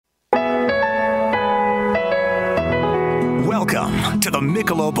Welcome to the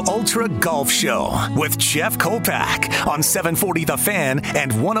Michelob Ultra Golf Show with Jeff Kolpack on 740 The Fan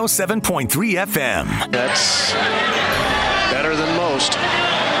and 107.3 FM. That's better than most.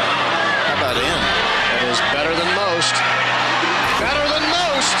 How about in? That is better than most. Better than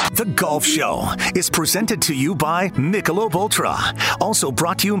most. The Golf Show is presented to you by Michelob Ultra. Also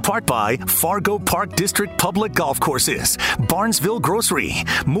brought to you in part by Fargo Park District Public Golf Courses, Barnesville Grocery,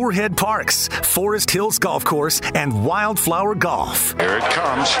 Moorhead Parks, Forest Hills Golf Course, and Wildflower Golf. Here it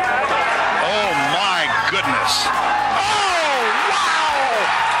comes. Oh, my goodness. Oh, wow!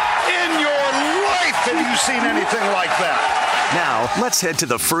 In your life have you seen anything like that? Now, let's head to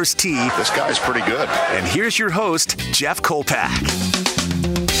the first tee. This guy's pretty good. And here's your host, Jeff Kolpack.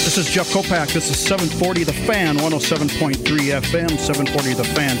 This is Jeff Kolpack. This is 740 The Fan, 107.3 FM.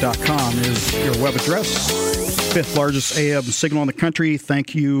 740thefan.com is your web address. Fifth largest AM signal in the country.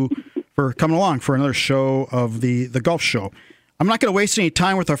 Thank you for coming along for another show of the Golf Show. I'm not going to waste any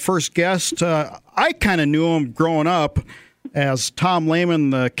time with our first guest. I kind of knew him growing up as Tom Lehman,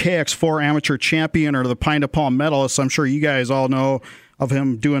 the KX4 amateur champion or the Pine to Palm medalist. I'm sure you guys all know of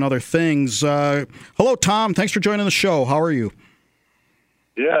him doing other things. Hello, Tom. Thanks for joining the show. How are you?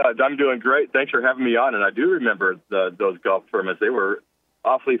 Yeah, I'm doing great. Thanks for having me on. And I do remember those golf tournaments. They were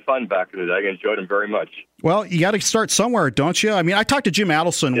awfully fun back in the day. I enjoyed them very much. Well, you got to start somewhere, don't you? I mean, I talked to Jim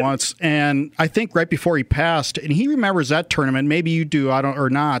Adelson once, and I think right before he passed, and he remembers that tournament. Maybe you do, I don't, or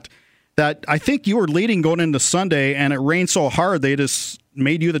not. That I think you were leading going into Sunday, and it rained so hard they just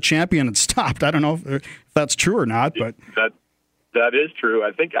made you the champion and stopped. I don't know if that's true or not, but that is true.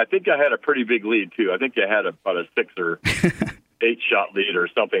 I think I had a pretty big lead too. I think I had about a 6 or 8 shot lead or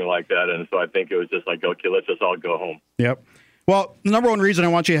something like that, and so I think it was just like, okay, let's just all go home. Yep. Well, the number one reason I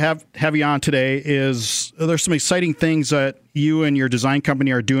want you to have you on today is there's some exciting things that you and your design company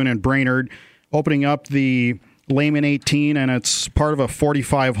are doing in Brainerd, opening up the Lehman 18, and it's part of a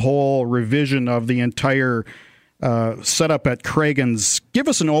 45-hole revision of the entire setup at Cragun's. Give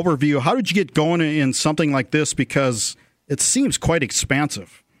us an overview. How did you get going in something like this? Because it seems quite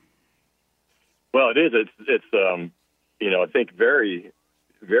expansive. Well, it is. It's I think very,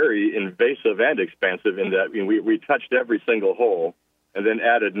 very invasive and expansive in that we touched every single hole and then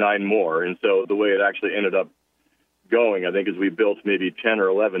added 9 more. And so the way it actually ended up going, I think, is we built maybe 10 or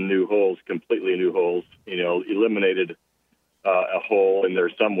 11 new holes, completely new holes, eliminated a hole in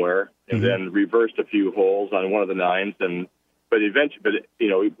there somewhere, and then reversed a few holes on one of the 9s. But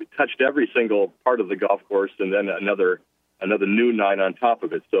we touched every single part of the golf course and then another new 9 on top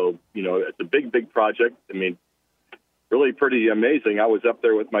of it. So, it's a big, big project. I mean, really pretty amazing. I was up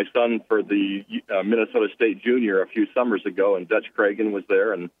there with my son for the Minnesota State Junior a few summers ago, and Dutch Cragun was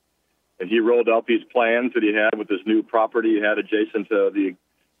there, and he rolled out these plans that he had with this new property he had adjacent to the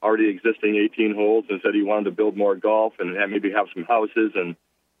already existing 18 holes, and said he wanted to build more golf and maybe have some houses. And,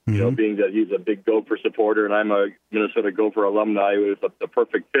 being that he's a big Gopher supporter and I'm a Minnesota Gopher alumni, it was the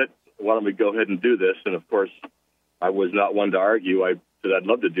perfect fit. Why don't we go ahead and do this? And, of course, I was not one to argue. I said I'd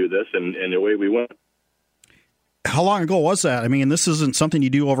love to do this, and away we went. How long ago was that? I mean, this isn't something you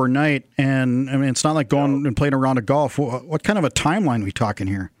do overnight, and I mean, it's not like going and playing a round of golf. What kind of a timeline are we talking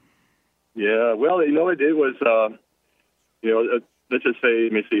here? Yeah, well, it was, let's just say,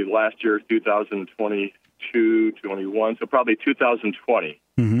 last year, 2022, 21, so probably 2020,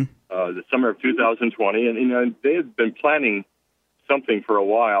 the summer of 2020. And, they had been planning something for a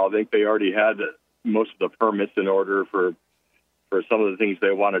while. I think they already had most of the permits in order for some of the things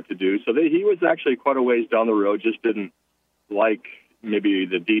they wanted to do. So he was actually quite a ways down the road, just didn't like maybe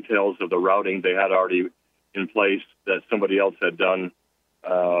the details of the routing they had already in place that somebody else had done.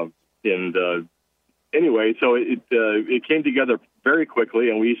 Anyway, so it came together very quickly,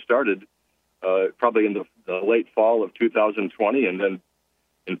 and we started probably in the late fall of 2020, and then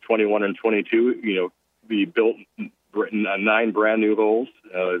in 21 and 22, we built 9 brand new holes,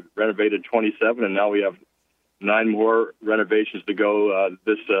 renovated 27, and now we have 9 more renovations to go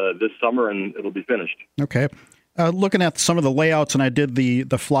this summer, and it'll be finished. Okay. Looking at some of the layouts, and I did the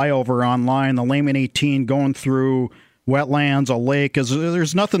flyover online, the Lehman 18 going through wetlands, a lake.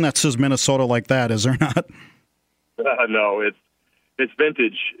 There's nothing that says Minnesota like that, is there not? No, it's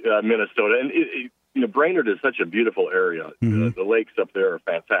vintage Minnesota, and Brainerd is such a beautiful area. The lakes up there are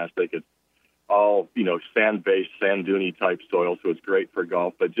fantastic. It's all sand-based, sand duney type soil, so it's great for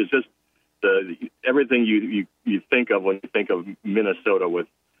golf. But just everything you think of when you think of Minnesota, with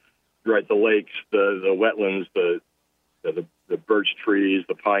the lakes, the wetlands, the birch trees,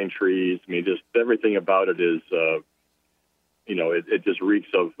 the pine trees. I mean, just everything about it is it just reeks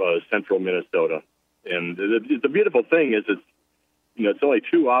of central Minnesota. And the beautiful thing is it's only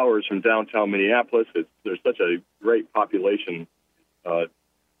 2 hours from downtown Minneapolis. There's such a great population of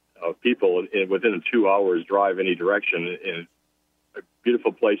people within a 2 hours drive any direction, and a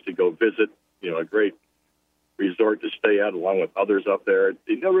beautiful place to go visit. A great resort to stay at, along with others up there.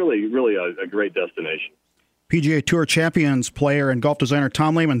 Really, really a great destination. PGA Tour Champions player and golf designer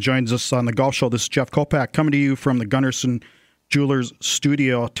Tom Lehman joins us on the Golf Show. This is Jeff Kolpack coming to you from the Gunderson Jewelers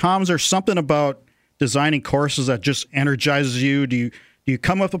studio. Tom, is there something about designing courses that just energizes you? Do you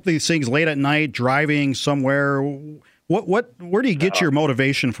come up with these things late at night, driving somewhere? Where do you get your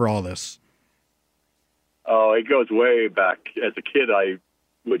motivation for all this? Oh, it goes way back. As a kid, I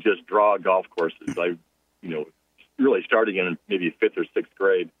would just draw golf courses. Really starting in maybe 5th or 6th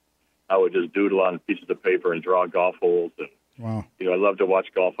grade, I would just doodle on pieces of paper and draw golf holes. And, wow. I love to watch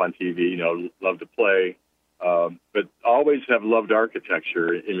golf on TV, love to play. But always have loved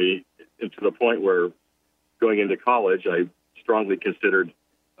architecture in me, and to the point where going into college, I strongly considered,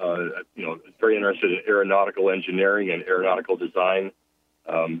 very interested in aeronautical engineering and aeronautical design.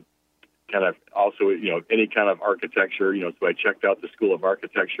 Kind of also, any kind of architecture, so I checked out the School of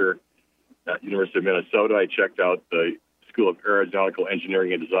Architecture at University of Minnesota. I checked out the School of Aeronautical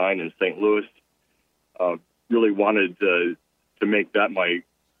Engineering and Design in St. Louis. Really wanted to make that my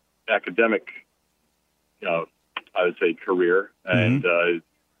academic, I would say, career. Mm-hmm. And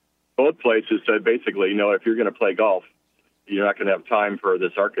both places said basically, if you're going to play golf, you're not going to have time for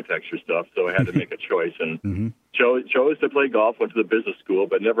this architecture stuff. So I had to make a choice and mm-hmm. chose to play golf, went to the business school,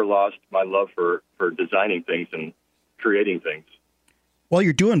 but never lost my love for designing things and creating things. Well,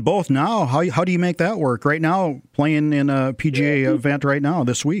 you're doing both now. How do you make that work? Right now, playing in a PGA event right now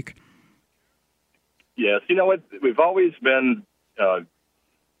this week. Yes, what? We've always been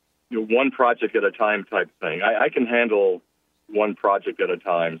one project at a time type thing. I can handle one project at a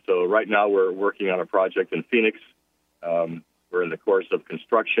time. So right now we're working on a project in Phoenix. We're in the course of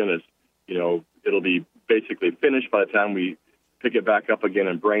construction. It'll be basically finished by the time we pick it back up again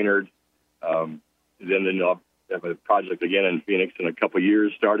in Brainerd. Then I'll have a project again in Phoenix in a couple of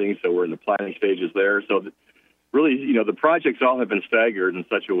years starting. So we're in the planning stages there. So really, the projects all have been staggered in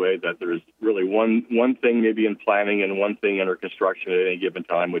such a way that there's really one thing maybe in planning and one thing under construction at any given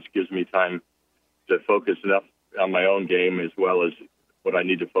time, which gives me time to focus enough on my own game as well as what I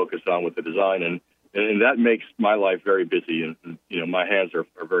need to focus on with the design. And that makes my life very busy, and my hands are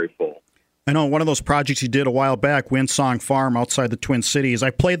very full. I know one of those projects you did a while back, Windsong Farm outside the Twin Cities.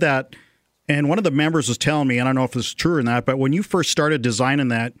 I played that, and one of the members was telling me, and I don't know if it's true or not, but when you first started designing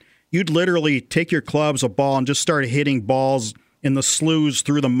that, you'd literally take your clubs, a ball, and just start hitting balls in the sloughs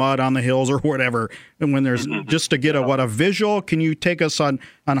through the mud on the hills or whatever. And when there's just to get a visual, can you take us on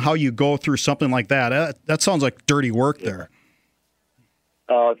how you go through something like that? That sounds like dirty work there.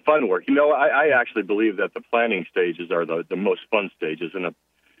 Fun work. I actually believe that the planning stages are the most fun stages.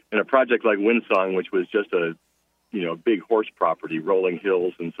 In a project like Windsong, which was just a big horse property, rolling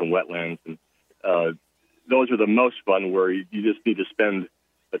hills and some wetlands, and those are the most fun, where you just need to spend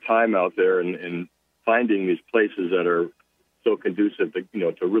the time out there and finding these places that are so conducive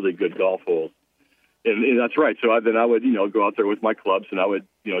to really good golf holes. And that's right. So then I would go out there with my clubs, and I would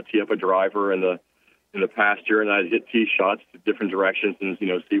tee up a driver in the pasture, and I'd hit tee shots to different directions and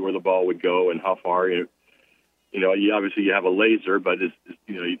see where the ball would go and how far. You obviously you have a laser, but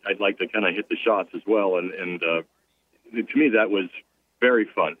I'd like to kind of hit the shots as well. And to me that was very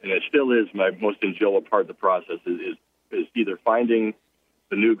fun, and it still is my most enjoyable part of the process. Is either finding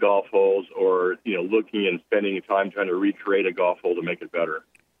the new golf holes or looking and spending time trying to recreate a golf hole to make it better.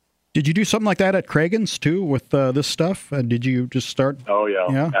 Did you do something like that at Cragen's too with this stuff? Did you just start? Oh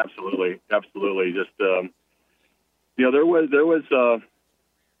yeah. Absolutely. Just there was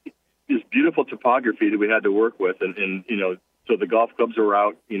this beautiful topography that we had to work with, and so the golf clubs were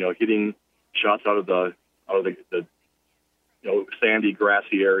out, hitting shots out of the sandy,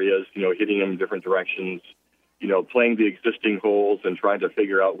 grassy areas, hitting them in different directions, playing the existing holes and trying to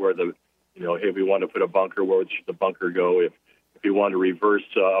figure out where if we want to put a bunker, where should the bunker go? If you want to reverse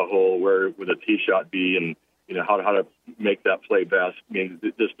a hole, where would a tee shot be, and how to make that play best. I mean,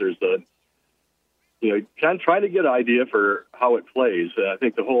 there's kind of try to get an idea for how it plays. I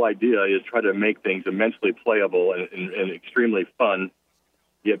think the whole idea is try to make things immensely playable and extremely fun,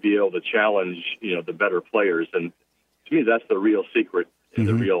 yet be able to challenge the better players. And to me, that's the real secret and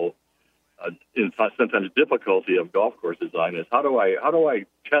the real sometimes difficulty of golf course design is how do I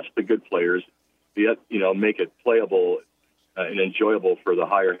test the good players, yet make it playable and enjoyable for the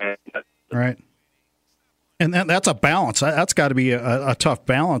higher hand. Right. And that's a balance. That's got to be a tough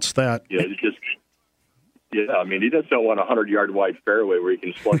balance. That I mean, you just don't want a 100-yard wide fairway where you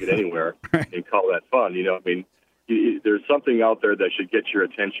can slug it anywhere right. and call that fun. I mean, there's something out there that should get your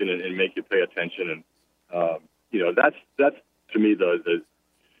attention and make you pay attention. And that's to me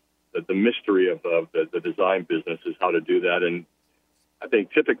the mystery of the design business is how to do that. And I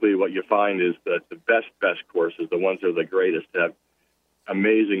think typically what you find is that the best courses, the ones that are the greatest, have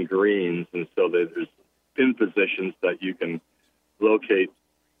amazing greens, and so there's pin positions that you can locate,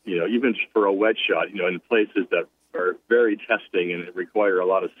 even for a wedge shot, in places that are very testing and require a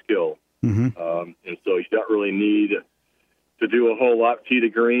lot of skill. Mm-hmm. And so you don't really need to do a whole lot tee to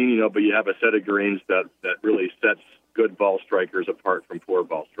green, but you have a set of greens that really sets good ball strikers apart from poor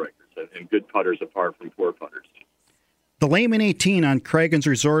ball strikers and good putters apart from poor putters. The Lehman 18 on Cragun's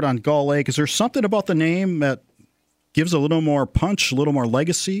Resort on Gull Lake, is there something about the name that gives a little more punch, a little more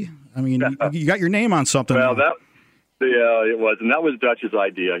legacy? I mean, you got your name on something. Well, it was, and that was Dutch's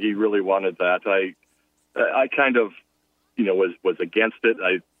idea. He really wanted that. I kind of, was against it.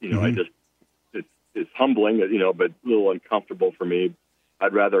 I just, it's humbling, but a little uncomfortable for me.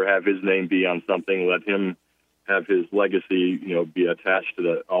 I'd rather have his name be on something, let him have his legacy, be attached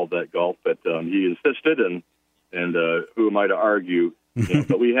to all that golf. But he insisted, and who am I to argue?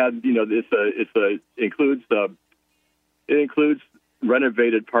 But we had, it includes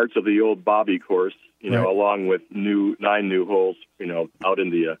renovated parts of the old Bobby course, right, along with 9 new holes, out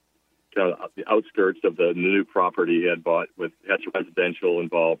in the the outskirts of the new property he had bought, with residential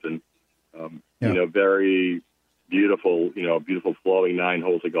involved, and very beautiful, beautiful flowing 9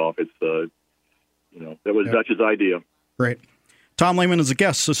 holes of golf. It's that was Dutch's idea. Great. Tom Lehman is a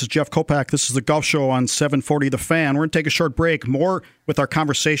guest. This is Jeff Kolpack. This is the Golf Show on 740 The Fan. We're going to take a short break. More with our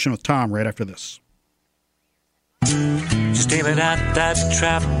conversation with Tom right after this. Just aim it at that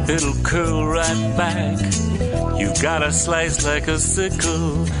trap, it'll curl right back. You got a slice like a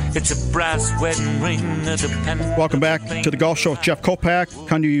sickle. It's a brass wedding ring. Welcome back to the Golf Show with Jeff Kolpack.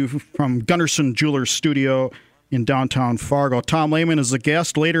 Coming to you from Gunderson Jewelers Studio in downtown Fargo. Tom Lehman is the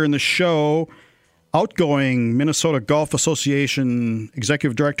guest. Later in the show, outgoing Minnesota Golf Association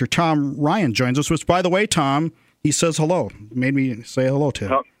Executive Director Tom Ryan joins us, which, by the way, Tom, he says hello. Made me say hello to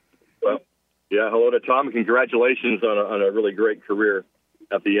him. Hello to Tom. Congratulations on a really great career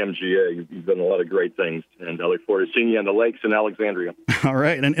at the MGA. You've done a lot of great things, and I look forward to seeing you on the lakes in Alexandria. All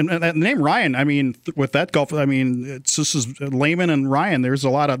right, and the name Ryan. I mean, with that golf, I mean, this is Lehman and Ryan. There's a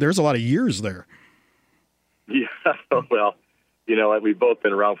lot of years there. Yeah, well, we've both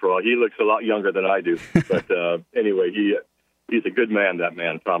been around for a while. He looks a lot younger than I do, but anyway, he's a good man. That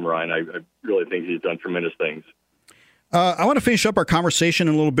man, Tom Ryan. I really think he's done tremendous things. I want to finish up our conversation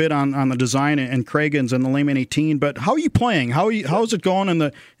in a little bit on the design and Cragun's and the Lehman 18. But how are you playing? How is it going in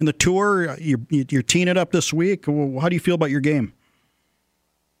the tour? You're teeing it up this week. How do you feel about your game?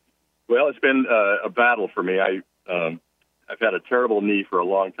 Well, it's been a battle for me. I've had a terrible knee for a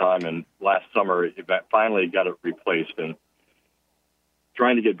long time, and last summer it finally got it replaced. And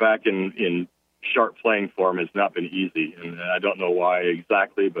trying to get back in sharp playing form has not been easy, and I don't know why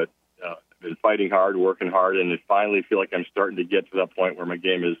exactly, but been fighting hard, working hard, and I finally feel like I'm starting to get to that point where my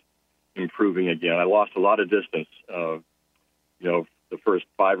game is improving again. I lost a lot of distance, the first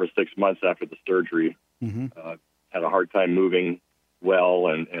 5 or 6 months after the surgery. Mm-hmm. Had a hard time moving well,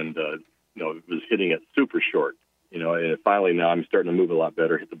 and was hitting it super short. And finally now I'm starting to move a lot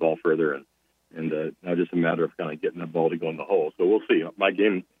better, hit the ball further, and now just a matter of kind of getting the ball to go in the hole. So we'll see. My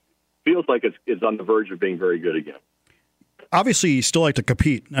game feels like it's on the verge of being very good again. Obviously, you still like to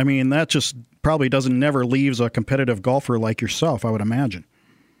compete. I mean, that just probably never leaves a competitive golfer like yourself, I would imagine.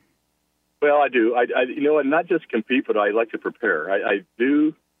 Well, I do. And not just compete, but I like to prepare. I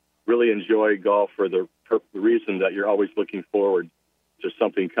do really enjoy golf for the reason that you're always looking forward to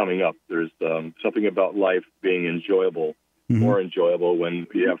something coming up. There's something about life being enjoyable, mm-hmm, more enjoyable when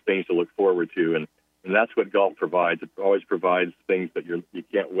you have things to look forward to, and that's what golf provides. It always provides things that you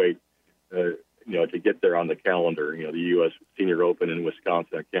can't wait to get there on the calendar. The U.S. Senior Open in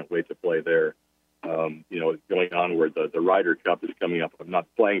Wisconsin, I can't wait to play there. Going onward, the Ryder Cup is coming up. I'm not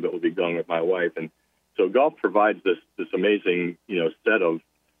playing, but we'll be going with my wife. And so golf provides this amazing, set of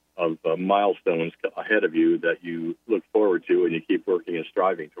milestones ahead of you that you look forward to and you keep working and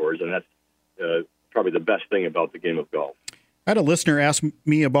striving towards. And that's probably the best thing about the game of golf. I had a listener ask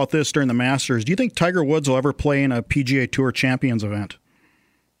me about this during the Masters. Do you think Tiger Woods will ever play in a PGA Tour Champions event?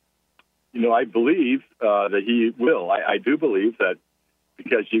 I believe that he will. I do believe that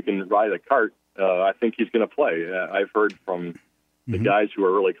because you can ride a cart, I think he's going to play. I've heard from the guys who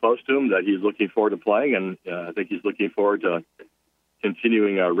are really close to him that he's looking forward to playing, and I think he's looking forward to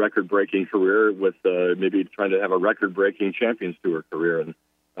continuing a record-breaking career with maybe trying to have a record-breaking Champions Tour career. And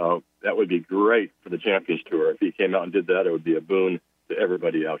that would be great for the Champions Tour. If he came out and did that, it would be a boon to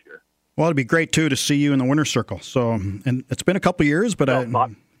everybody out here. Well, it'd be great too to see you in the winner's circle. So, and it's been a couple of years, but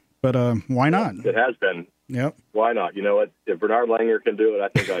why not? It has been. Yep. Why not? You know what? If Bernard Langer can do it, I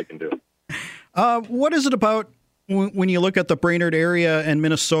think I can do it. What is it about when you look at the Brainerd area and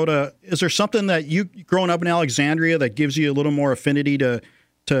Minnesota? Is there something that you, growing up in Alexandria, that gives you a little more affinity to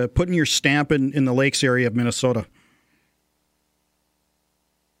putting your stamp in the Lakes area of Minnesota?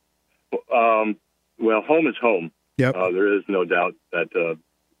 Well, home is home. Yep. There is no doubt that,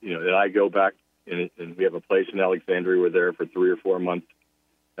 and I go back and we have a place in Alexandria. We're there for 3 or 4 months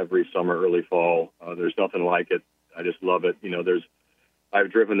every summer, early fall. There's nothing like it. I just love it.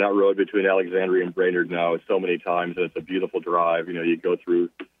 I've driven that road between Alexandria and Brainerd now so many times, and it's a beautiful drive. You go through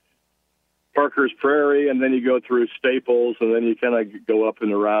Parker's Prairie, and then you go through Staples, and then you kind of go up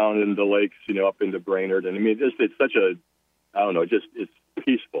and around in the lakes, up into Brainerd. And I mean, it's such a, I don't know, it's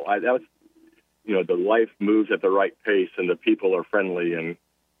peaceful. The life moves at the right pace, and the people are friendly and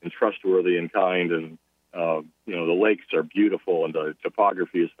trustworthy and kind, and the lakes are beautiful, and the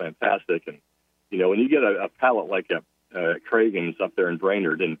topography is fantastic. And when you get a pallet like Cragen's up there in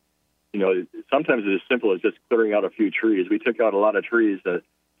Brainerd, and sometimes it's as simple as just clearing out a few trees. We took out a lot of trees to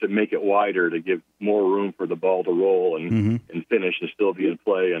make it wider, to give more room for the ball to roll and finish and still be in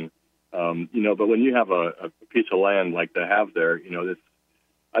play. And but when you have a piece of land like they have there,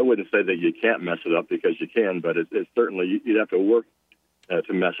 I wouldn't say that you can't mess it up, because you can, but it's certainly you'd have to work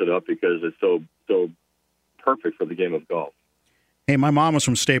to mess it up, because it's so perfect for the game of golf. Hey, my mom was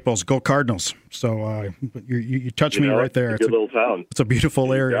from Staples. Go Cardinals! So you touched me right there. It's a good little town. It's a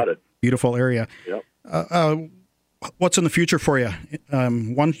beautiful area. Got it. Beautiful area. Yep. What's in the future for you?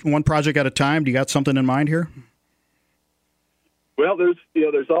 One project at a time. Do you got something in mind here? Well,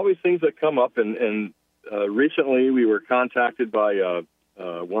 there's always things that come up, and recently we were contacted by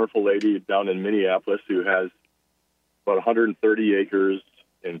a wonderful lady down in Minneapolis who has about 130 acres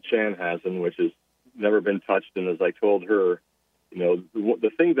in Chanhassen, which has never been touched. And as I told her,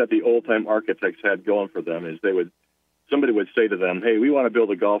 the thing that the old-time architects had going for them is somebody would say to them, "Hey, we want to build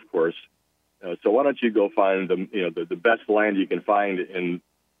a golf course. So why don't you go find the best land you can find in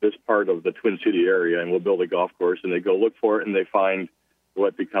this part of the Twin City area, and we'll build a golf course." And they go look for it, and they find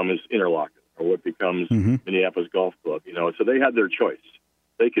what becomes Interlochen, or what becomes Minneapolis Golf Club. So they had their choice.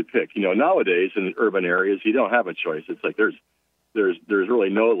 They could pick. Nowadays in urban areas, you don't have a choice. It's like there's really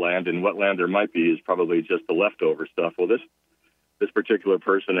no land, and what land there might be is probably just the leftover stuff. Well, this particular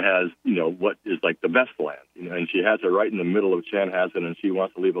person has, what is like the best land, and she has it right in the middle of Chanhassen, and she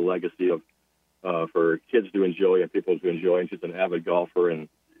wants to leave a legacy of for kids to enjoy and people to enjoy. And she's an avid golfer, and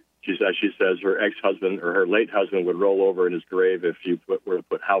she says her ex-husband or her late husband would roll over in his grave if she were to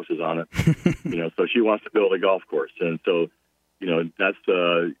put houses on it. So she wants to build a golf course, and so that's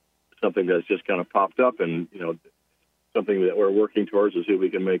something that's just kind of popped up, and something that we're working towards to see if we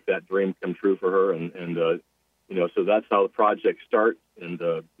can make that dream come true for her, and so that's how the project starts, and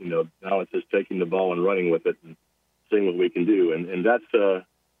now it's just taking the ball and running with it and seeing what we can do, and that's a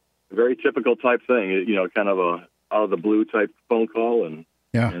very typical type thing, kind of a out of the blue type phone call, and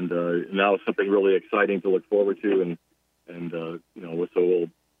now it's something really exciting to look forward to, and so we'll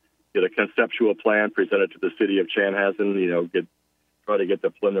get a conceptual plan presented to the city of Chanhassen, try to get the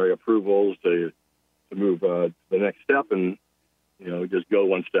preliminary approvals to move to the next step, and just go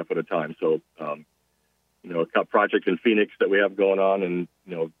one step at a time. So a project in Phoenix that we have going on, and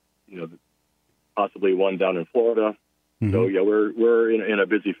possibly one down in Florida. So we're in a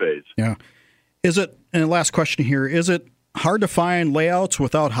busy phase. Yeah. Is it? And the last question here: is it hard to find layouts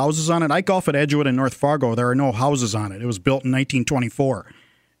without houses on it? I golf at Edgewood in North Fargo. There are no houses on it. It was built in 1924.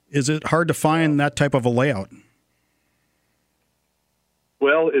 Is it hard to find that type of a layout?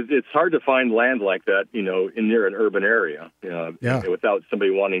 Well, it's hard to find land like that, in near an urban area, without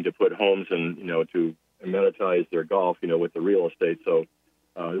somebody wanting to put homes and, to amenitize their golf, with the real estate. So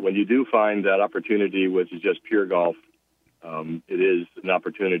when you do find that opportunity, which is just pure golf, it is an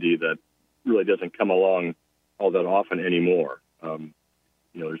opportunity that really doesn't come along all that often anymore.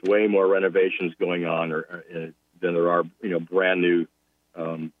 There's way more renovations going on than there are, brand new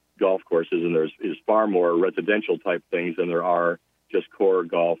golf courses, and there's far more residential type things than there are just core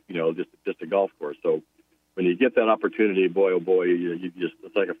golf, just a golf course. So when you get that opportunity, boy, oh boy, you just,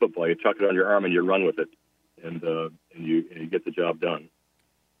 it's like a football. You tuck it on your arm and you run with it, and you get the job done.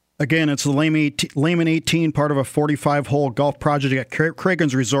 Again, it's the Lehman 18, part of a 45-hole golf project at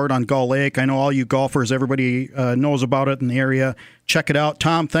Cragen's Resort on Gull Lake. I know all you golfers, everybody knows about it in the area. Check it out.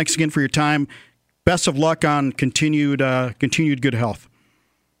 Tom, thanks again for your time. Best of luck on continued good health.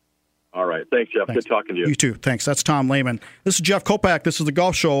 All right. Thanks, Jeff. Thanks. Good talking to you. You too. Thanks. That's Tom Lehman. This is Jeff Kolpack. This is The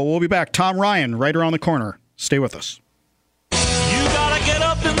Golf Show. We'll be back. Tom Ryan right around the corner. Stay with us. You gotta get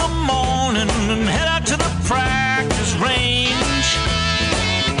up in the morning. and head out to the practice range.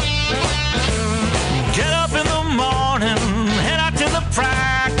 Get up in the morning, head out to the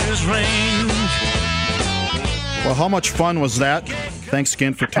practice range. Well, how much fun was that? Thanks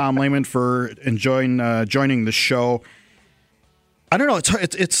again for Tom Lehman for joining the show. I don't know.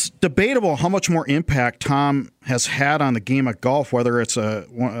 It's debatable how much more impact Tom has had on the game of golf, whether it's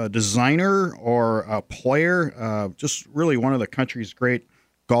a designer or a player. Just really one of the country's great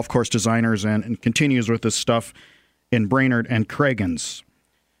golf course designers, and continues with this stuff in Brainerd and Craigens.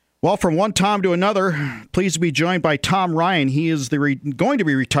 Well, from one Tom to another, pleased to be joined by Tom Ryan. He is going to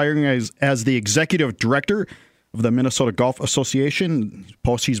be retiring as the executive director of the Minnesota Golf Association,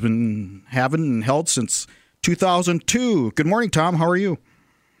 post he's been having and held since 2002. Good morning, Tom. How are you?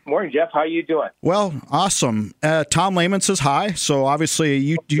 Morning, Jeff. How are you doing? Well, awesome. Tom Lehman says hi. So obviously,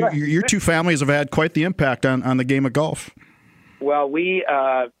 your two families have had quite the impact on the game of golf. Well, we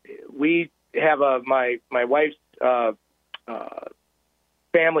have my wife's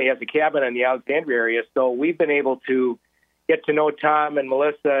family has a cabin in the Alexandria area, so we've been able to get to know Tom and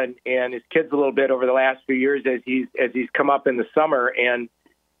Melissa and his kids a little bit over the last few years as he's come up in the summer, and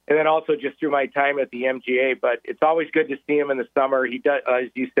then also just through my time at the MGA. But it's always good to see him in the summer. He does, as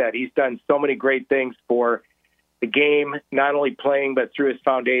you said, he's done so many great things for the game, not only playing but through his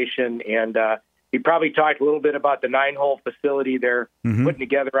foundation. And he probably talked a little bit about the 9-hole facility they're putting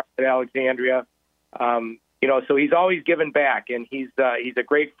together up at Alexandria. So he's always given back, and he's a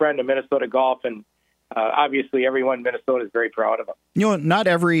great friend of Minnesota golf, and obviously everyone in Minnesota is very proud of him. Not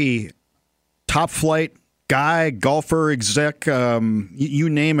every top flight guy, golfer, exec, you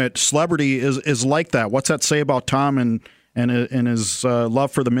name it, celebrity is like that. What's that say about Tom and his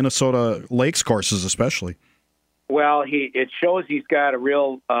love for the Minnesota Lakes courses, especially? Well, it shows he's got a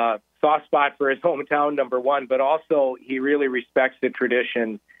real soft spot for his hometown, number one, but also he really respects the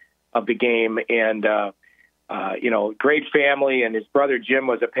tradition of the game, and great family. And his brother Jim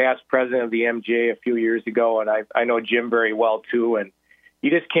was a past president of the MGA a few years ago, and I know Jim very well too. And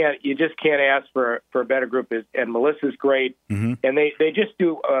you just can't ask for a better group. And Melissa's great, and they just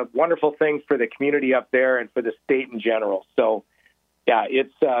do wonderful things for the community up there and for the state in general. So, yeah,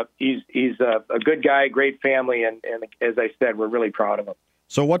 he's a good guy, great family, and as I said, we're really proud of him.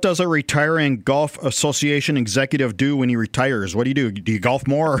 So, what does a retiring golf association executive do when he retires? What do you do? Do you golf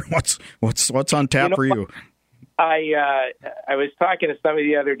more? Or what's on tap for you? I was talking to somebody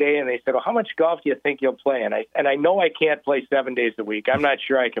the other day, and they said, "Well, how much golf do you think you'll play?" And I know I can't play 7 days a week. I'm not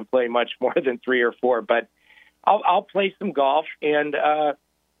sure I can play much more than 3 or 4, but I'll play some golf and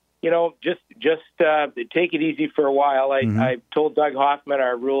just take it easy for a while. I told Doug Hoffman,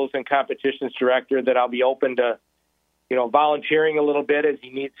 our rules and competitions director, that I'll be open to volunteering a little bit as he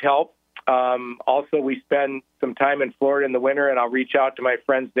needs help. Also, we spend some time in Florida in the winter, and I'll reach out to my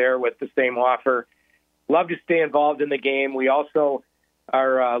friends there with the same offer. Love to stay involved in the game. We also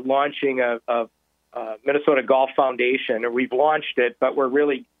are launching a Minnesota Golf Foundation, or we've launched it, but we're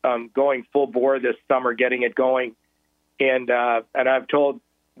really going full bore this summer, getting it going. And I've told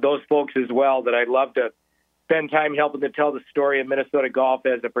those folks as well that I'd love to spend time helping to tell the story of Minnesota golf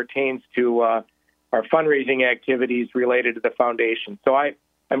as it pertains to our fundraising activities related to the foundation. So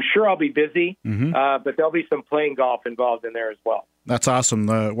I'm sure I'll be busy, but there'll be some playing golf involved in there as well. That's awesome.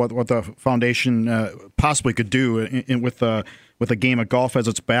 What the foundation possibly could do with a game of golf as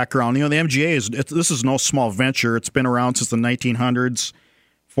its background. The MGA this is no small venture. It's been around since the 1900s.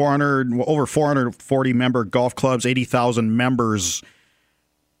 Over 440 member golf clubs, 80,000 members.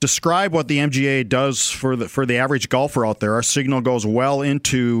 Describe what the MGA does for the average golfer out there. Our signal goes well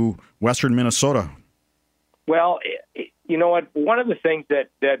into western Minnesota. Well, you know what? One of the things that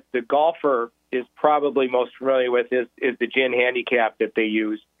the golfer is probably most familiar with is the GIN handicap that they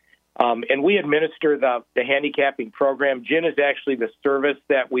use. And we administer the handicapping program. GIN is actually the service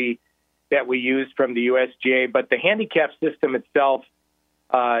that we use from the USGA, but the handicap system itself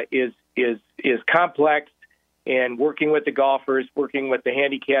is complex, and working with the golfers, working with the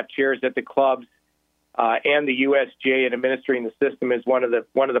handicap chairs at the clubs, and the USGA and administering the system is one of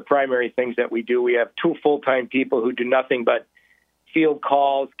the primary things that we do. We have 2 full-time people who do nothing but field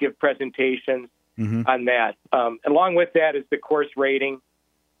calls, give presentations on that. Along with that is the course rating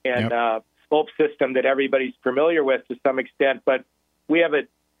and slope system that everybody's familiar with to some extent. But we have a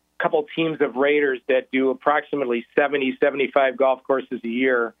couple teams of raters that do approximately 70, 75 golf courses a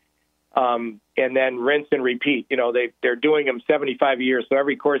year, and then rinse and repeat. They're doing them 75 a year, so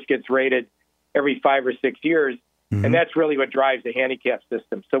every course gets rated every 5 or 6 years, and that's really what drives the handicap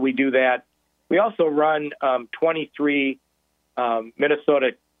system. So we do that. We also run 23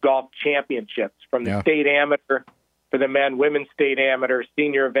 Minnesota golf championships, from the state amateur for the men, women's state amateur,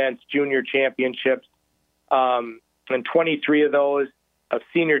 senior events, junior championships, and 23 of those, a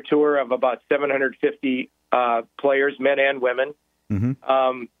senior tour of about 750 players, men and women.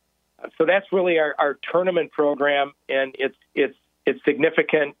 Mm-hmm. So that's really our tournament program, and it's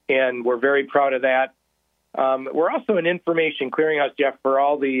significant, and we're very proud of that. We're also an information clearinghouse, Jeff, for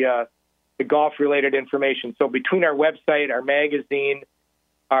all the golf-related information. So between our website, our magazine,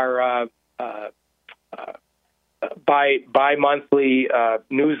 our bi-monthly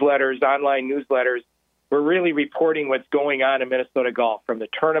newsletters, online newsletters, we're really reporting what's going on in Minnesota golf, from the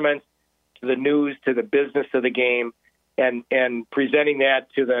tournaments to the news to the business of the game, and presenting that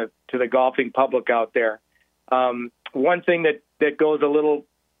to the golfing public out there. One thing that goes a little,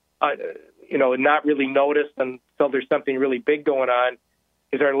 not really noticed until there's something really big going on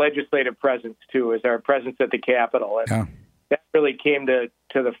is our legislative presence too, is our presence at the Capitol, and that really came to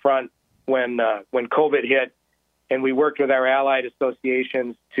the front when COVID hit, and we worked with our allied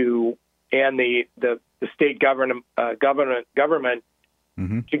associations and the state government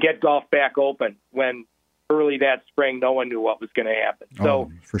mm-hmm. to get golf back open when early that spring no one knew what was going to happen.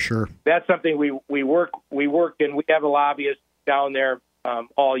 So for sure, that's something we worked, and we have a lobbyist down there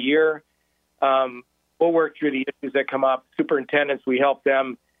all year. We'll work through the issues that come up. Superintendents, we help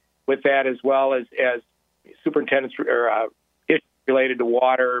them with that, as well as superintendents or issues related to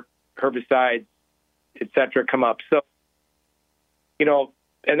water, herbicides, et cetera, come up. So,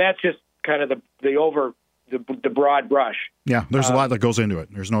 and that's just kind of the broad brush. Yeah, there's a lot that goes into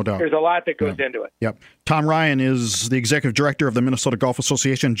it. There's no doubt. There's a lot that goes into it. Yep. Tom Ryan is the executive director of the Minnesota Golf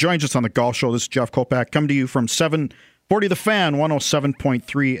Association. Joins us on the Golf Show. This is Jeff Kolpack, coming to you from 740 The Fan,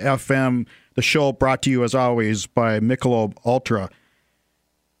 107.3 FM. The show brought to you, as always, by Michelob Ultra.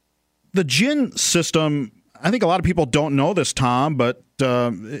 The gin system, I think a lot of people don't know this, Tom, but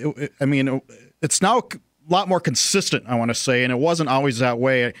it's now a lot more consistent, I want to say, and it wasn't always that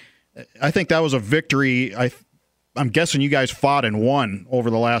way. I think that was a victory I'm guessing you guys fought and won over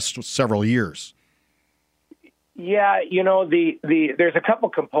the last several years. Yeah, there's a couple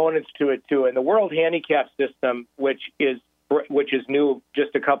components to it too, and the World Handicap System, which is new,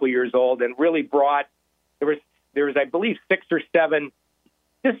 just a couple years old, and really brought there was I believe 6 or 7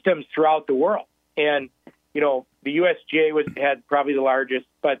 systems throughout the world, and the USGA had probably the largest,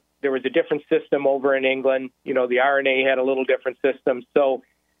 but there was a different system over in England. The RNA had a little different system. So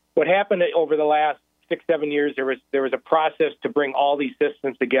what happened over the last 6-7 years, there was a process to bring all these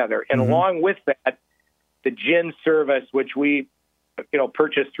systems together, and mm-hmm. along with that, the GIN service, which we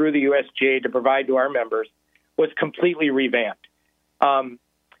purchased through the USGA to provide to our members, was completely revamped. So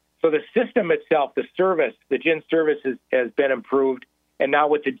the system itself, the GIN service has been improved. And now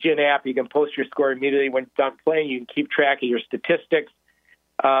with the GIN app, you can post your score immediately when done playing. You can keep track of your statistics.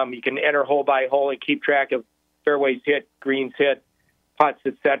 You can enter hole by hole and keep track of fairways hit, greens hit, putts,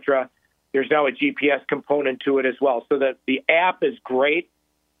 etc. There's now a GPS component to it as well. So the app is great.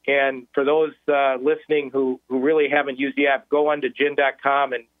 And for those listening who really haven't used the app, go on to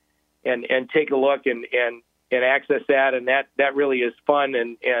gin.com and take a look and access that. And that really is fun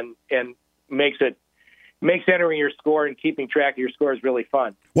and makes entering your score and keeping track of your scores really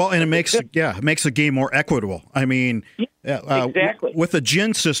fun. Well, and it makes the game more equitable. I mean, exactly. With the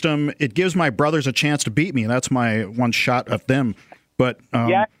GIN system, it gives my brothers a chance to beat me. That's my one shot at them. But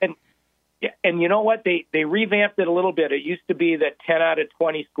and you know what? They revamped it a little bit. It used to be that 10 out of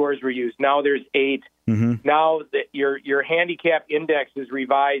 20 scores were used. Now there's 8. Mm-hmm. Now that your handicap index is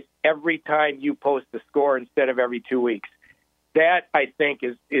revised every time you post the score instead of every 2 weeks. That, I think,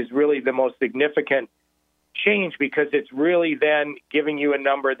 is really the most significant change, because it's really then giving you a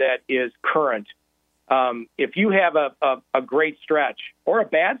number that is current. If you have a great stretch or a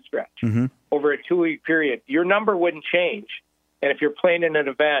bad stretch mm-hmm. over a 2-week period, your number wouldn't change. And if you're playing in an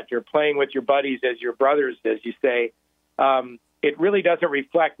event, you're playing with your buddies as your brothers, as you say, it really doesn't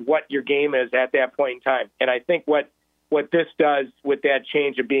reflect what your game is at that point in time. And I think what this does with that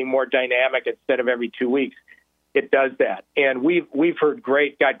change of being more dynamic instead of every 2 weeks, it does that. And we've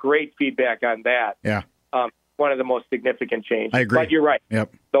got great feedback on that. Yeah. One of the most significant changes. I agree. But you're right.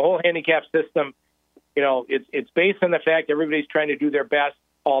 Yep. The whole handicap system, it's based on the fact everybody's trying to do their best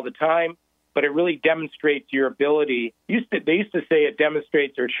all the time, but it really demonstrates your ability. They used to say it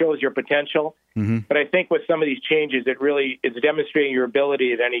demonstrates or shows your potential, mm-hmm. but I think with some of these changes, it really is demonstrating your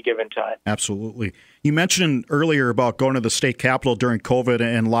ability at any given time. Absolutely. You mentioned earlier about going to the state capitol during COVID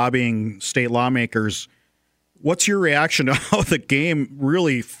and lobbying state lawmakers. What's your reaction to how the game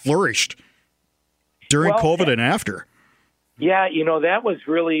really flourished during COVID and after? Yeah, that was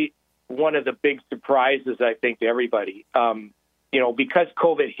really one of the big surprises, I think, to everybody. Because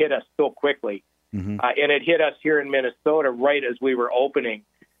COVID hit us so quickly, And it hit us here in Minnesota right as we were opening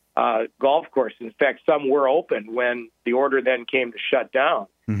golf courses. In fact, some were open when the order then came to shut down.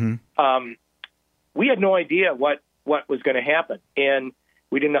 We had no idea what was going to happen, and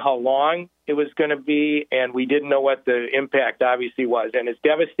we didn't know how long it was going to be, and we didn't know what the impact obviously was. And as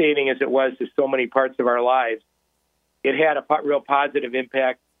devastating as it was to so many parts of our lives, it had a real positive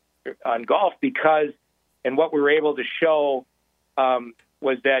impact on golf because, and what we were able to show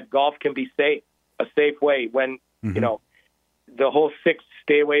was that golf can be safe, a safe way when, the whole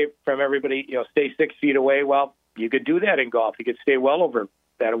stay away from everybody, stay 6 feet away. Well, you could do that in golf. You could stay well over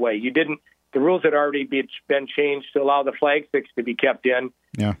that away. The rules had already been changed to allow the flag sticks to be kept in,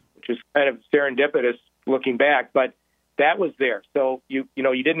 which is kind of serendipitous looking back, but that was there. So you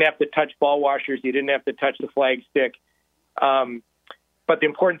didn't have to touch ball washers, you didn't have to touch the flag stick. But the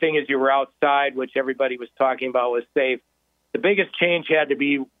important thing is you were outside, which everybody was talking about was safe. The biggest change had to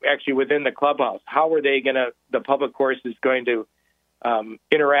be actually within the clubhouse. How were they the public courses going to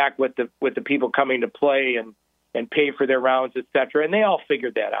interact with the people coming to play and pay for their rounds, et cetera. And they all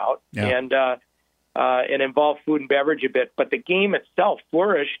figured that out and involved food and beverage a bit. But the game itself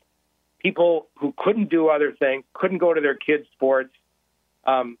flourished. People who couldn't do other things, couldn't go to their kids' sports,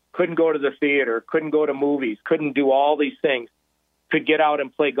 couldn't go to the theater, couldn't go to movies, couldn't do all these things, could get out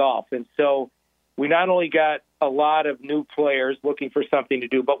and play golf. And so we not only got a lot of new players looking for something to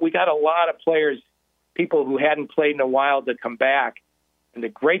do, but we got a lot of players, people who hadn't played in a while, to come back. And the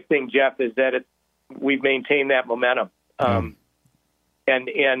great thing, Jeff, is that we've maintained that momentum.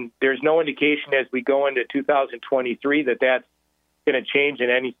 And there's no indication as we go into 2023 that that's going to change in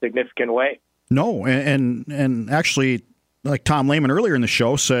any significant way. No, and actually, like Tom Lehman earlier in the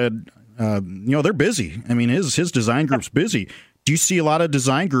show said, they're busy. I mean, his design group's busy. Do you see a lot of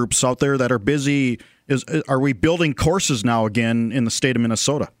design groups out there that are busy? Are we building courses now again in the state of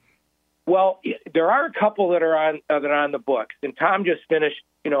Minnesota? Well, there are a couple that are on the books, and Tom just finished.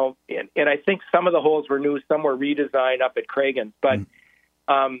 And I think some of the holes were new, some were redesigned up at Cragen's. But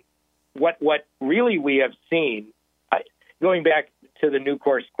what really we have seen, going back to the new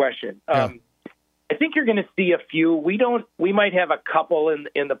course question, I think you're going to see a few. We might have a couple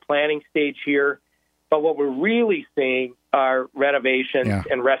in the planning stage here, but what we're really seeing are renovations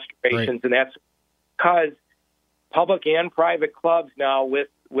and restorations, and that's because public and private clubs now, with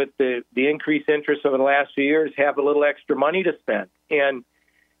the increased interest over the last few years, have a little extra money to spend. And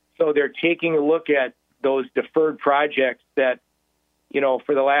so they're taking a look at those deferred projects that,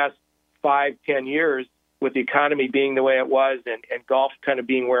 for the last 5-10 years, with the economy being the way it was and golf kind of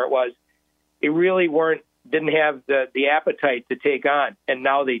being where it was, it really didn't have the appetite to take on, and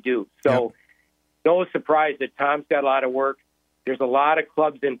now they do. So no surprise that Tom's got a lot of work. There's a lot of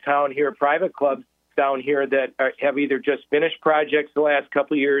clubs in town here, private clubs down here, that have either just finished projects the last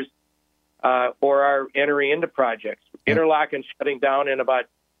couple of years or are entering into projects. Interlochen shutting down in about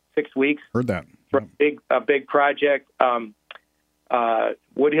 6 weeks. Heard that. For a big project.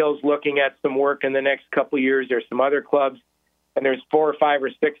 Woodhill's looking at some work in the next couple of years. There's some other clubs, and there's 4 or 5 or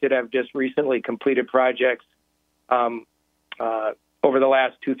 6 that have just recently completed projects over the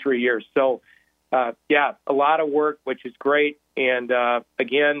last 2-3 years. So, a lot of work, which is great. And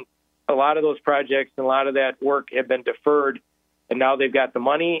again, a lot of those projects and a lot of that work have been deferred, and now they've got the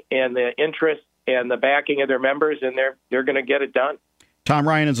money and the interest and the backing of their members, and they're going to get it done. Tom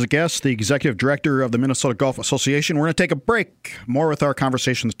Ryan is a guest, the executive director of the Minnesota Golf Association. We're going to take a break. More with our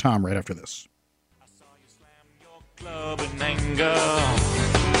conversation with Tom right after this. I saw you slam your club in anger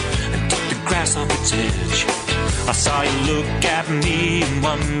and took the grass off its edge. I saw you look at me and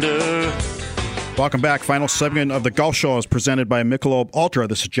wonder. Welcome back. Final segment of the Golf Show is presented by Michelob Ultra.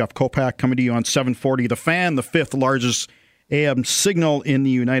 This is Jeff Kolpack coming to you on 740 The Fan, the 5th largest AM signal in the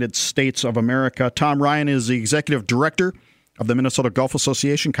United States of America. Tom Ryan is the executive director of the Minnesota Golf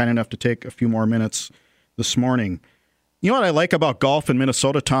Association, kind enough to take a few more minutes this morning. You know what I like about golf in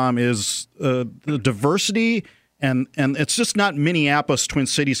Minnesota, Tom, is the diversity, and it's just not Minneapolis, Twin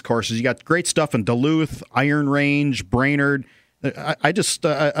Cities courses. You got great stuff in Duluth, Iron Range, Brainerd. I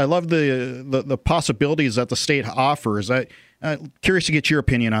love the possibilities that the state offers. I'm curious to get your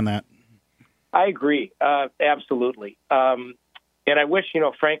opinion on that. I agree, absolutely. And I wish,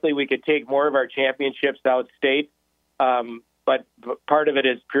 frankly, we could take more of our championships outstate. But part of it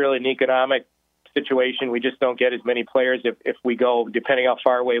is purely an economic situation. We just don't get as many players if we go, depending how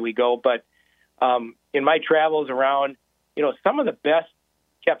far away we go. But in my travels around, some of the best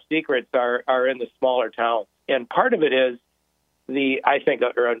kept secrets are in the smaller towns. And part of it is but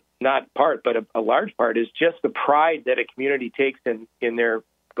a large part is just the pride that a community takes in their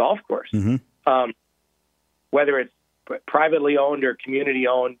golf course. Mm-hmm. Whether it's privately owned or community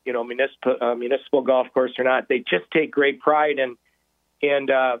owned, municipal golf course or not, they just take great pride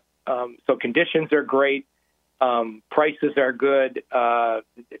so conditions are great, prices are good.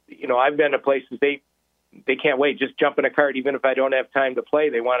 I've been to places they can't wait. Just jump in a cart, even if I don't have time to play.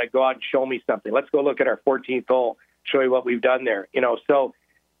 They want to go out and show me something. Let's go look at our 14th hole, show you what we've done there. So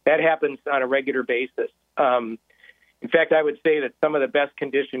that happens on a regular basis. In fact, I would say that some of the best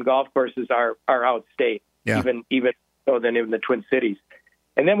conditioned golf courses are outstate, even so than in the Twin Cities.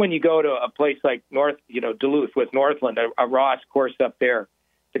 And then when you go to a place like Duluth with Northland, a Ross course up there,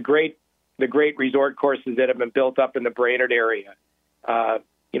 the great resort courses that have been built up in the Brainerd area,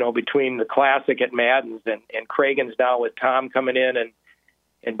 between the Classic at Madden's and Cragen's now with Tom coming in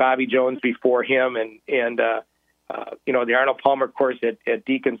and Bobby Jones before him and the Arnold Palmer course at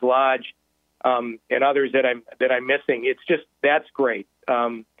Deacon's Lodge, and others that I'm missing. It's just, that's great.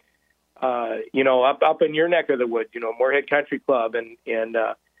 Up in your neck of the woods, Moorhead Country Club and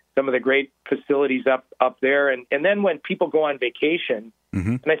some of the great facilities up there. And then when people go on vacation,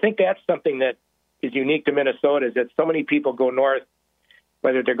 and I think that's something that is unique to Minnesota, is that so many people go north,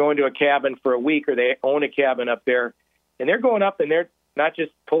 whether they're going to a cabin for a week or they own a cabin up there, and they're going up and they're not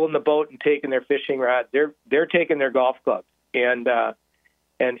just pulling the boat and taking their fishing rod, they're taking their golf clubs. And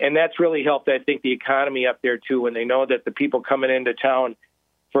that's really helped, I think, the economy up there too, when they know that the people coming into town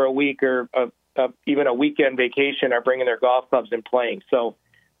for a week or even a weekend vacation are bringing their golf clubs and playing. So,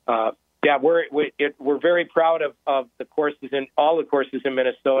 we're very proud of the courses and all the courses in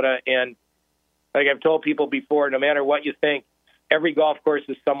Minnesota. And like I've told people before, no matter what you think, every golf course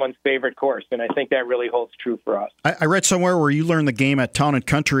is someone's favorite course, and I think that really holds true for us. I read somewhere where you learned the game at Town and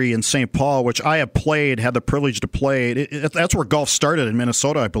Country in St. Paul, which I have had the privilege to play. That's where golf started in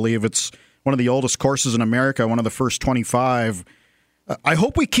Minnesota, I believe. It's one of the oldest courses in America, one of the first 25. I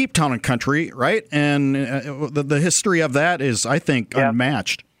hope we keep Town and Country, right? And the history of that is, I think,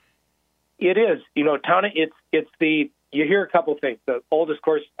 unmatched. It is. You hear a couple things. The oldest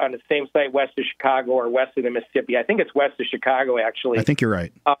course on the same site west of Chicago or west of the Mississippi. I think it's west of Chicago, actually. I think you're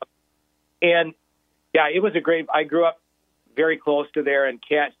right. It was a great. I grew up very close to there and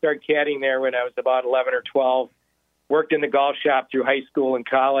started caddying there when I was about 11 or 12. Worked in the golf shop through high school and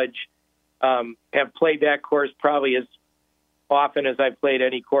college. Have played that course probably as often as I've played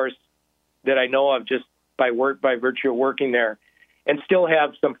any course that I know of, just by virtue of working there. And still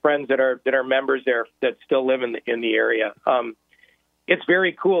have some friends that are members there that still live in the area. It's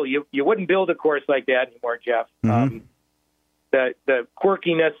very cool. You wouldn't build a course like that anymore, Jeff. Mm-hmm. The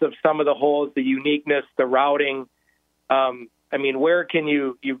quirkiness of some of the holes, the uniqueness, the routing. Where can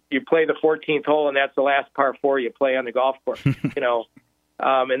you play the 14th hole and that's the last par 4 you play on the golf course?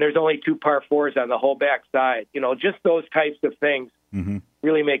 And there's only 2 par 4s on the whole back side. Just those types of things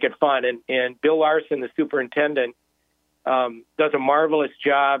really make it fun. And Bill Larson, the superintendent, does a marvelous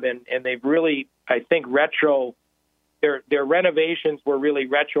job, and they've really, I think, their renovations were really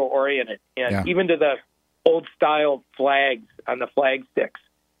retro oriented, and even to the old style flags on the flag sticks,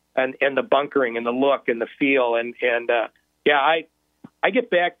 and the bunkering and the look and the feel, I get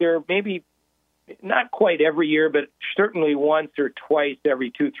back there maybe not quite every year, but certainly once or twice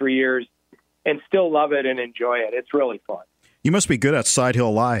every 2-3 years, and still love it and enjoy it. It's really fun. You must be good at side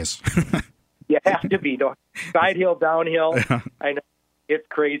hill lies. You have to be. Side hill, downhill. I know. It's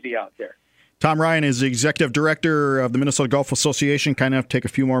crazy out there. Tom Ryan is the executive director of the Minnesota Golf Association. Kind of take a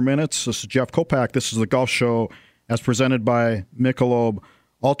few more minutes. This is Jeff Kolpack. This is the Golf Show as presented by Michelob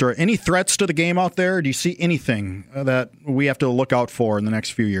Ultra. Any threats to the game out there? Do you see anything that we have to look out for in the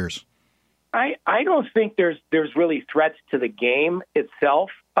next few years? I don't think there's really threats to the game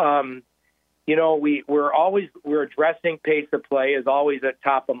itself. We're addressing pace of play is always at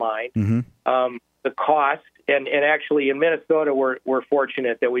top of mind. Mm-hmm. The cost, and actually in Minnesota, we're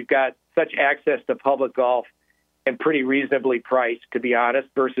fortunate that we've got such access to public golf and pretty reasonably priced, to be honest,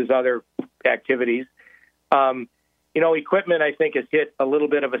 versus other activities. Equipment, I think, has hit a little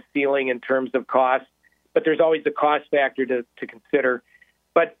bit of a ceiling in terms of cost, but there's always the cost factor to consider.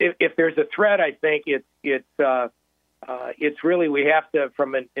 But if there's a threat, I think it's really, we have to,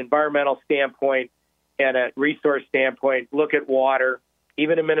 from an environmental standpoint and a resource standpoint, look at water,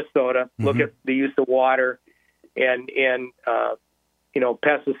 even in Minnesota, look at the use of water and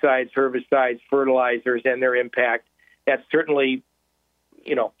pesticides, herbicides, fertilizers, and their impact. That's certainly,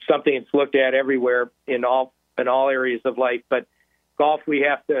 something that's looked at everywhere in all areas of life. But golf, we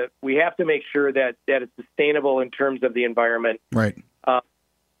have to make sure that it's sustainable in terms of the environment. Right.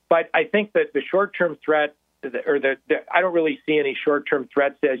 But I think that the short-term threat, I don't really see any short-term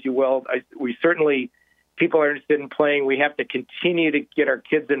threats, as you will. People are interested in playing. We have to continue to get our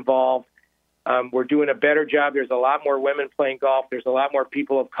kids involved. We're doing a better job. There's a lot more women playing golf. There's a lot more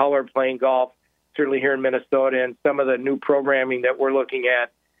people of color playing golf, certainly here in Minnesota. And some of the new programming that we're looking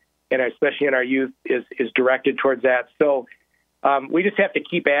at, and especially in our youth, is directed towards that. So we just have to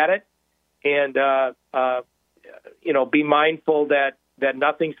keep at it and, be mindful that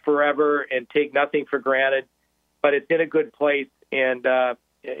nothing's forever and take nothing for granted. But it's in a good place, and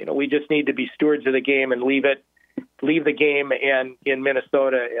we just need to be stewards of the game and leave the game and in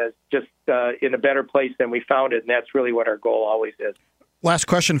Minnesota as just in a better place than we found it, and that's really what our goal always is. Last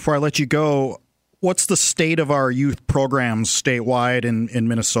question before I let you go. What's the state of our youth programs statewide in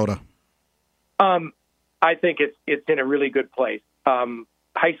Minnesota? I think it's in a really good place.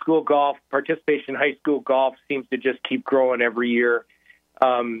 High school golf, participation in high school golf seems to just keep growing every year,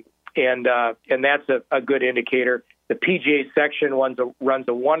 and that's a good indicator. The PGA section runs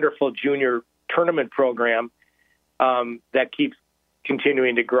a wonderful junior tournament program that keeps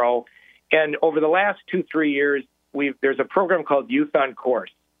continuing to grow. And over the last 2-3 years, there's a program called Youth on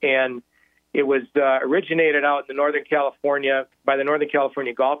Course, and it was originated out in Northern California by the Northern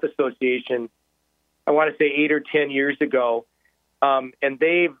California Golf Association, I want to say 8 or 10 years ago, and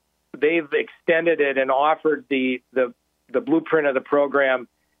they've extended it and offered the blueprint of the program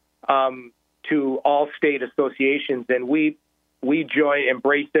to all state associations, and we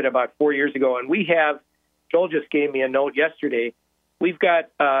embraced it about 4 years ago, and we have. Joel just gave me a note yesterday. We've got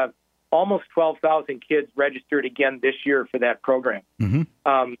almost 12,000 kids registered again this year for that program,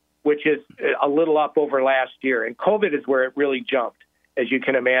 which is a little up over last year. And COVID is where it really jumped, as you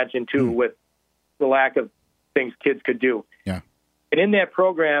can imagine, too, with the lack of things kids could do. Yeah. And in that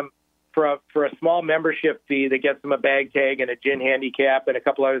program, for a small membership fee that gets them a bag tag and a gin handicap and a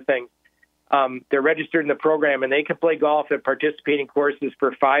couple other things, they're registered in the program, and they can play golf at participating courses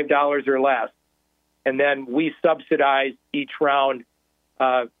for $5 or less. And then we subsidize each round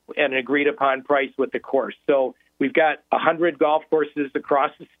at an agreed-upon price with the course. So we've got 100 golf courses across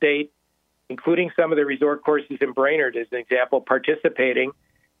the state, including some of the resort courses in Brainerd, as an example, participating.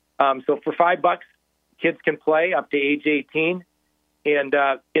 So for $5, kids can play up to age 18. And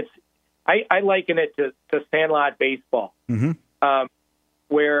I liken it to sandlot baseball,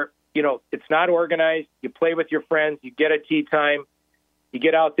 where, it's not organized. You play with your friends. You get a tee time. You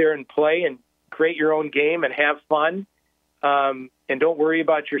get out there and play and create your own game and have fun, and don't worry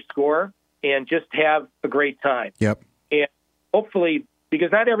about your score, and just have a great time. Yep. And hopefully,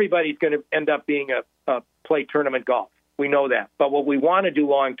 because not everybody's going to end up being a play tournament golf. We know that. But what we want to do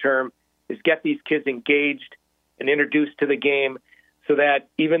long term is get these kids engaged and introduced to the game, so that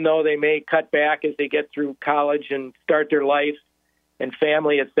even though they may cut back as they get through college and start their life and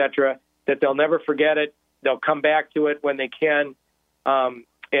family, et cetera, that they'll never forget it. They'll come back to it when they can.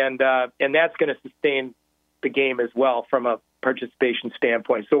 And that's going to sustain the game as well from a participation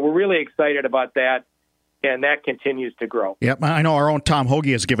standpoint. So we're really excited about that, and that continues to grow. Yep, I know our own Tom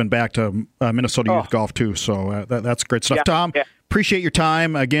Hoagie has given back to Minnesota Youth Golf too, so that's great stuff. Yeah, Tom, appreciate your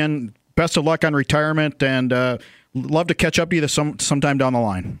time. Again, best of luck on retirement, and love to catch up to you sometime down the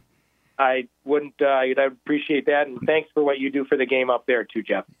line. I wouldn't. I'd appreciate that, and thanks for what you do for the game up there too,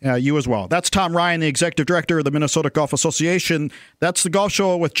 Jeff. You as well. That's Tom Ryan, the Executive Director of the Minnesota Golf Association. That's the Golf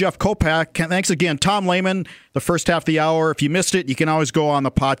Show with Jeff Kolpack. Thanks again, Tom Lehman, the first half of the hour. If you missed it, you can always go on the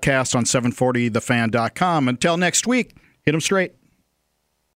podcast on 740thefan.com. Until next week, hit 'em straight.